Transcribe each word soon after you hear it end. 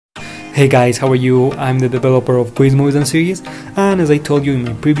Hey guys, how are you? I'm the developer of Quiz Movies and Series, and as I told you in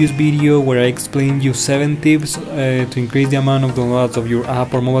my previous video where I explained you 7 tips to increase the amount of downloads of your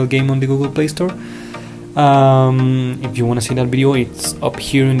app or mobile game on the Google Play Store. If you want to see that video, it's up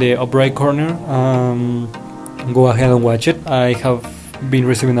here in the upper right corner. Go ahead and watch it. I have been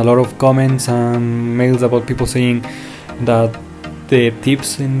receiving a lot of comments and mails about people saying that the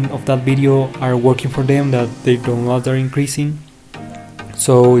tips of that video are working for them, that their downloads are increasing.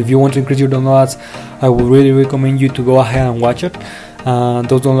 So if you want to increase your downloads, I would really recommend you to go ahead and watch it.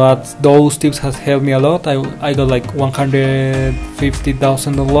 Those tips has helped me a lot. I got like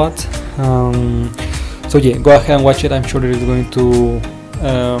 150,000 downloads. So yeah, go ahead and watch it. I'm sure it is going to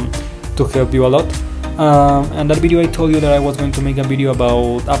help you a lot. And that video I told you that I was going to make a video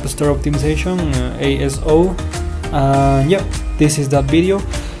about App Store optimization, ASO. Yeah, this is that video.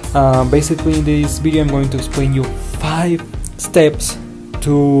 Basically in this video I'm going to explain you 5 steps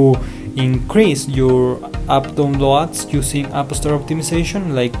to increase your app downloads using App Store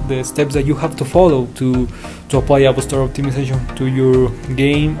optimization, like the steps that you have to follow to apply App Store optimization to your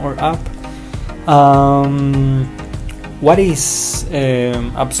game or app. What is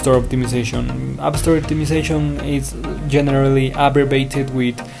App Store optimization? App Store optimization is generally abbreviated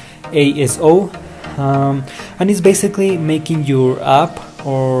with ASO, and it's basically making your app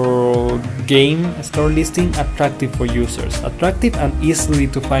or game store listing attractive for users, attractive and easily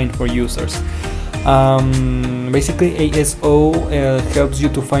to find for users. Basically ASO helps you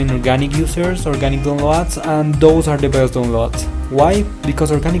to find organic users, organic downloads, and those are the best downloads. Why?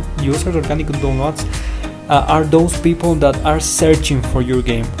 Because organic users, organic downloads are those people that are searching for your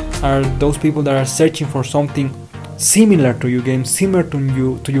game, are those people that are searching for something similar to your game, similar to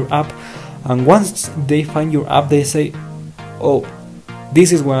your app, and once they find your app they say, oh,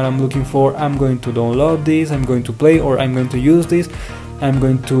 this is what I'm looking for, I'm going to download this, I'm going to play, or I'm going to use this, I'm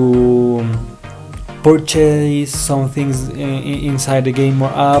going to purchase some things inside the game or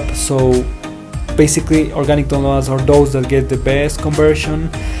app. So basically organic downloads are those that get the best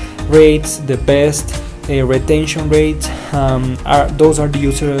conversion rates, the best retention rates. Those are the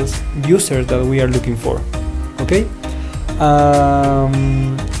users that we are looking for. Okay,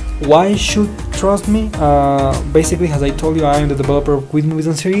 why should trust me? Basically, as I told you, I am the developer of Quiz Movies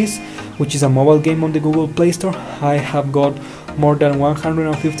and Series, which is a mobile game on the Google Play Store. I have got more than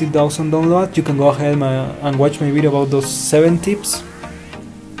 150,000 downloads. You can go ahead and watch my video about those 7 tips.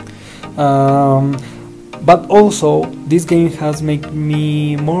 But also, this game has made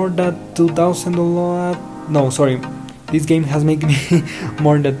me more than 2,000 dollars. No, sorry. This game has made me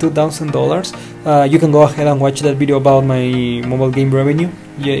more than $2,000. You can go ahead and watch that video about my mobile game revenue.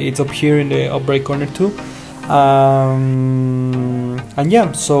 Yeah, it's up here in the upper right corner too. And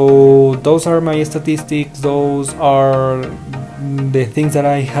yeah, so those are my statistics. Those are the things that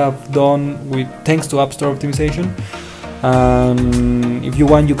I have done thanks to App Store optimization. And if you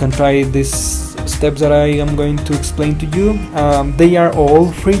want, you can try these steps that I am going to explain to you. They are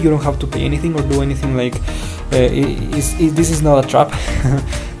all free. You don't have to pay anything or do anything like. This is not a trap.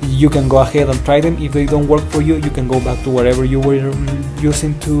 You can go ahead and try them. If they don't work for you, you can go back to whatever you were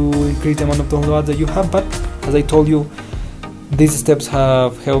using to increase the amount of downloads that you have. But as I told you, these steps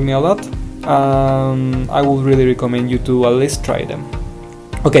have helped me a lot. I would really recommend you to at least try them.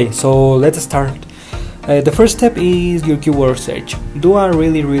 Okay, so let's start. The first step is your keyword search. Do a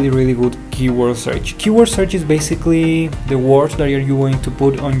really good keyword search. Keyword search is basically the words that you're going to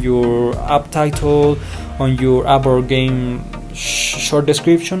put on your app title, on your app or game short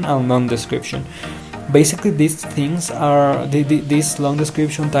description and long description. Basically, these things are this long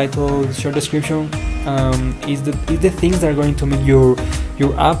description, title, short description is the things that are going to make your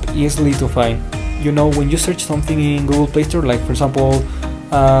app easily to find. You know, when you search something in Google Play Store, like for example,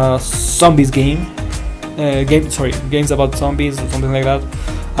 zombies games about zombies or something like that.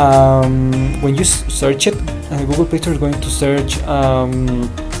 When you search it, Google Play Store is going to search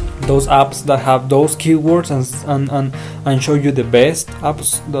those apps that have those keywords and show you the best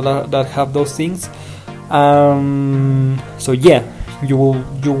apps that have those things. So yeah, you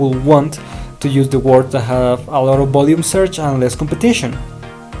will want to use the words that have a lot of volume search and less competition.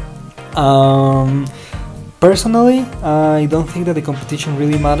 Personally, I don't think that the competition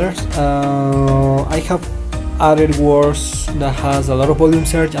really matters. I have added words that has a lot of volume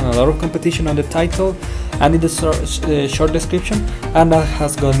search and a lot of competition on the title and in the short description, and that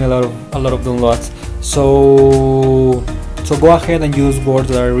has gotten a lot of downloads. So go ahead and use words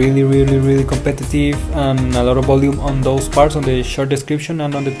that are really competitive and a lot of volume on those parts, on the short description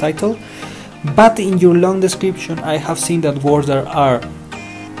and on the title. But in your long description, I have seen that words that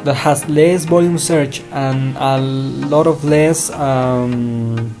has less volume search and a lot of less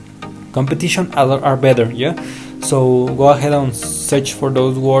competition are better. Yeah, so go ahead and search for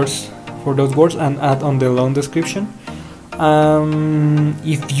those words and add on the long description.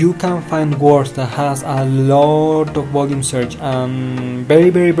 If you can find words that has a lot of volume search and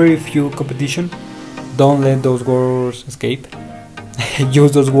very few competition, don't let those words escape.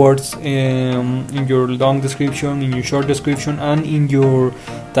 Use those words in your long description, in your short description, and in your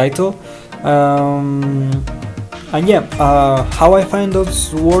title. And yeah, how I find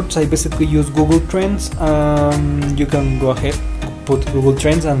those words, I basically use Google Trends. You can go ahead, put Google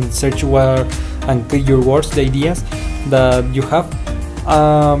Trends and search where and click your words, the ideas that you have.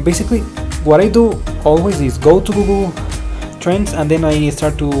 Basically, what I do always is go to Google Trends and then I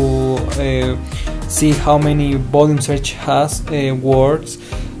start to see how many volume search has words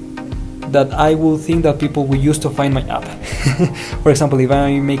that I will think that people will use to find my app. For example, if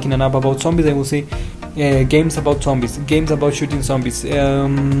I'm making an app about zombies, I will say games about zombies, games about shooting zombies,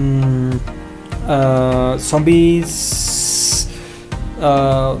 zombies.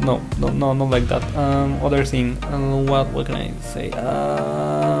 No, not like that. Other thing. What can I say?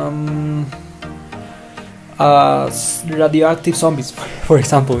 Radioactive zombies, for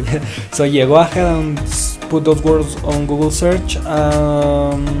example. So yeah, go ahead and put those words on Google search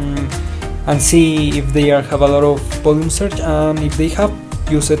and see if they have a lot of volume search, and if they have,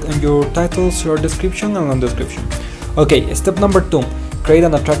 use it in your titles, your description, and on description. Okay, step number 2: create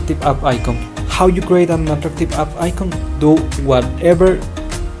an attractive app icon. How you create an attractive app icon? Do whatever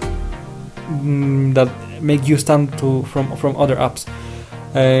that make you stand from other apps.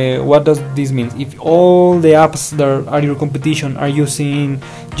 What does this mean? If all the apps that are your competition are using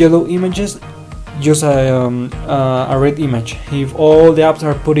yellow images, use a red image. If all the apps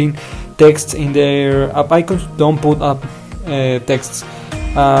are putting text in their app icons, don't put up texts.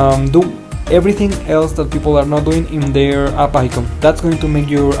 Do everything else that people are not doing in their app icon. That's going to make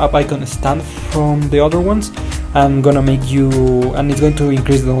your app icon stand from the other ones, and it's going to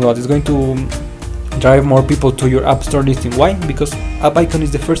increase the download. It's going to drive more people to your app store listing. Why? Because app icon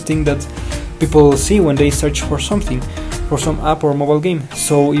is the first thing that people see when they search for something, for some app or mobile game.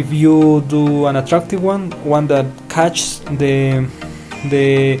 So if you do an attractive one that catches the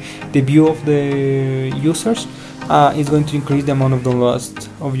view of the users, it's going to increase the amount of downloads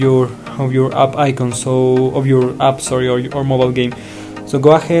of your app icon, so of your app, sorry, or mobile game. So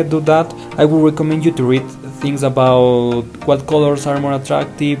go ahead, do that. I will recommend you to read things about what colors are more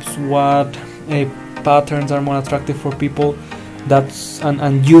attractive, what patterns are more attractive for people,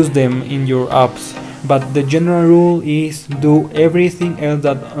 and use them in your apps. But the general rule is do everything else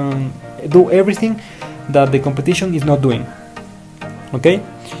that the competition is not doing. Okay,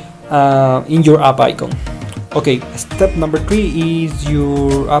 in your app icon. Okay, step number 3 is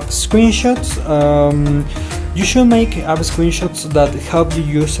your app screenshots. You should make app screenshots that help the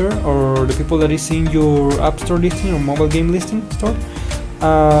user or the people that is seeing your app store listing or mobile game listing store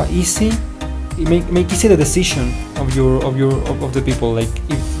easy. Make easy the decision of the people. Like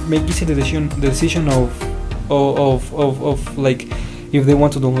make easy the decision of like if they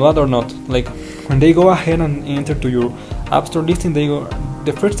want to download or not. Like when they go ahead and enter to your app store listing,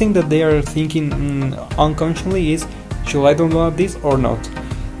 the first thing that they are thinking unconsciously is, should I download this or not?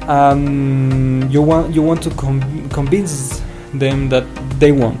 You want to convince them that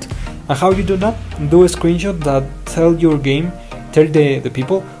they want. And how you do that? Do a screenshot that tell the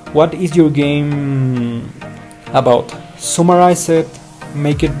people what is your game about. Summarize it,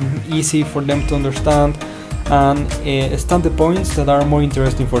 make it easy for them to understand, and stamp the points that are more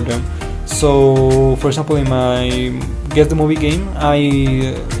interesting for them. So, for example, in my Guess the Movie game,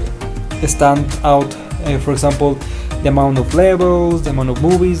 I stand out, for example, the amount of levels, the amount of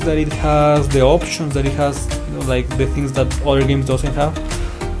movies that it has, the options that it has, like the things that other games doesn't have.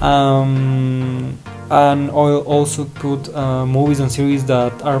 And I'll also put movies and series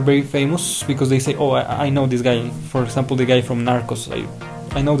that are very famous, because they say, oh, I know this guy. For example, the guy from Narcos,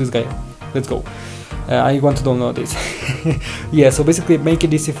 I know this guy, let's go. I want to download this. Yeah, so basically make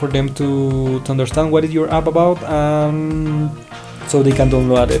it easy for them to understand what is your app about, so they can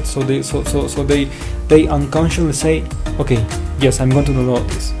download it. So they unconsciously say, okay, yes, I'm going to download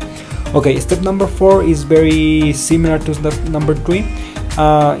this. Okay, step number 4 is very similar to step number 3.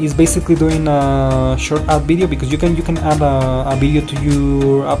 Is basically doing a short ad video, because you can add a video to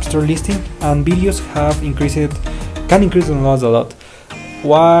your app store listing, and videos can increase downloads a lot.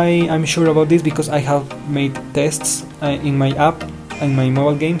 Why I'm sure about this? Because I have made tests in my app, in my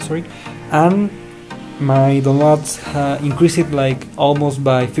mobile game, sorry, and my downloads increased it like almost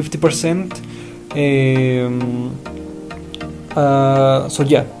by 50%. So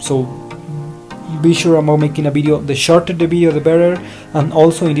yeah, so be sure about making a video. The shorter the video, the better. and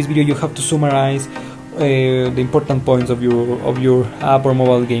also in this video you have to summarize the important points of your app or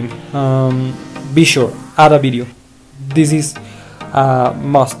mobile game. Be sure, add a video. This is a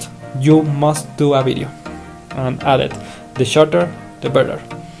must. You must do a video and add it. The shorter, the better.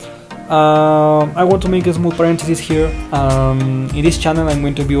 I want to make a small parenthesis here. In this channel I'm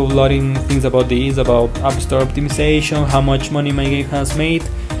going to be uploading things about this, about App Store optimization, how much money my game has made.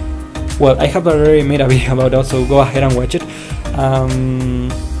 Well, I have already made a video about that, so go ahead and watch it.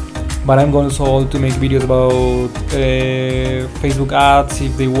 But I'm going also to make videos about Facebook ads,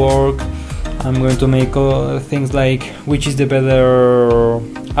 if they work. I'm going to make things like which is the better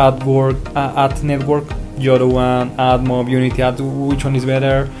ad network, Yodo one, AdMob, Unity Ad, which one is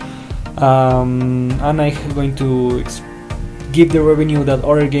better. And I'm going to give the revenue that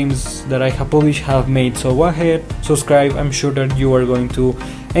other games that I have published have made. So go ahead, subscribe. I'm sure that you are going to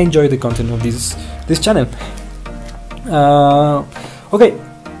enjoy the content of this channel. Okay,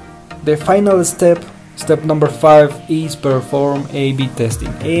 the final step number 5 is perform A/B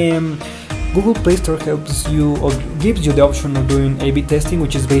testing. Google Play Store helps you or gives you the option of doing A/B testing,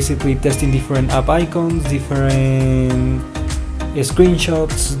 which is basically testing different app icons, different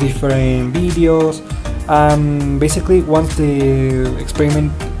screenshots, different videos, and basically once the experiment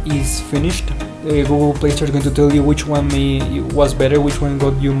is finished, Google Play Store is going to tell you which one was better, which one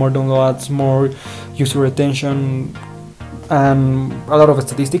got you more downloads, more user attention, and a lot of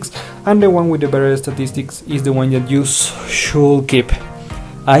statistics, and the one with the better statistics is the one that you should keep.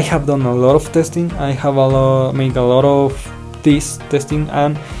 I have done a lot of testing. I have made a lot of this testing,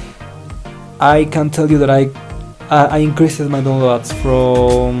 and I can tell you that I increased my downloads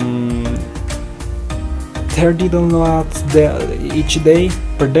from 30 downloads each day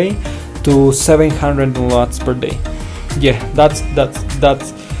per day to 700 downloads per day. Yeah, that's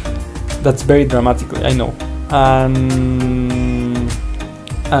very dramatically, I know.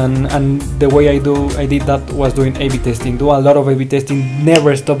 And the way I did that was doing A/B testing. Do a lot of A/B testing.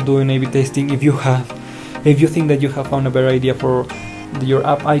 Never stop doing A/B testing. If you think that you have found a better idea for your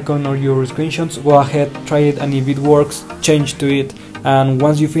app icon or your screenshots, go ahead, try it, and if it works, change to it. And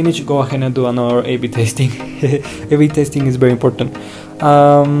once you finish, go ahead and do another A/B testing. A/B testing is very important.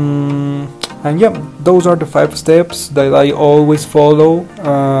 And yeah, those are the 5 steps that I always follow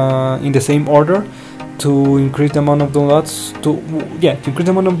in the same order to increase the amount of downloads. To increase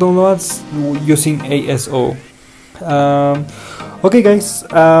the amount of downloads using ASO. Okay guys,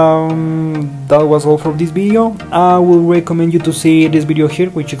 that was all for this video. I will recommend you to see this video here,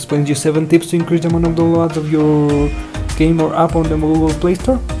 which explains you 7 tips to increase the amount of downloads of your game or app on the Google Play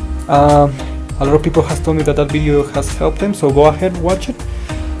Store. A lot of people have told me that video has helped them, so go ahead, watch it.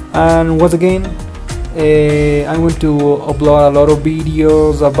 And once again, I'm going to upload a lot of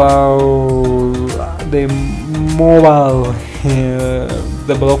videos about the mobile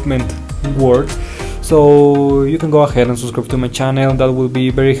development world. So you can go ahead and subscribe to my channel. That will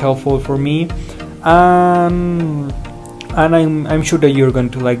be very helpful for me, and I'm sure that you're going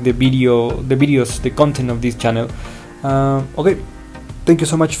to like the videos, the content of this channel. Okay, thank you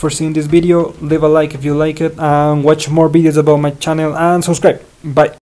so much for seeing this video. Leave a like if you like it, and watch more videos about my channel and subscribe. Bye.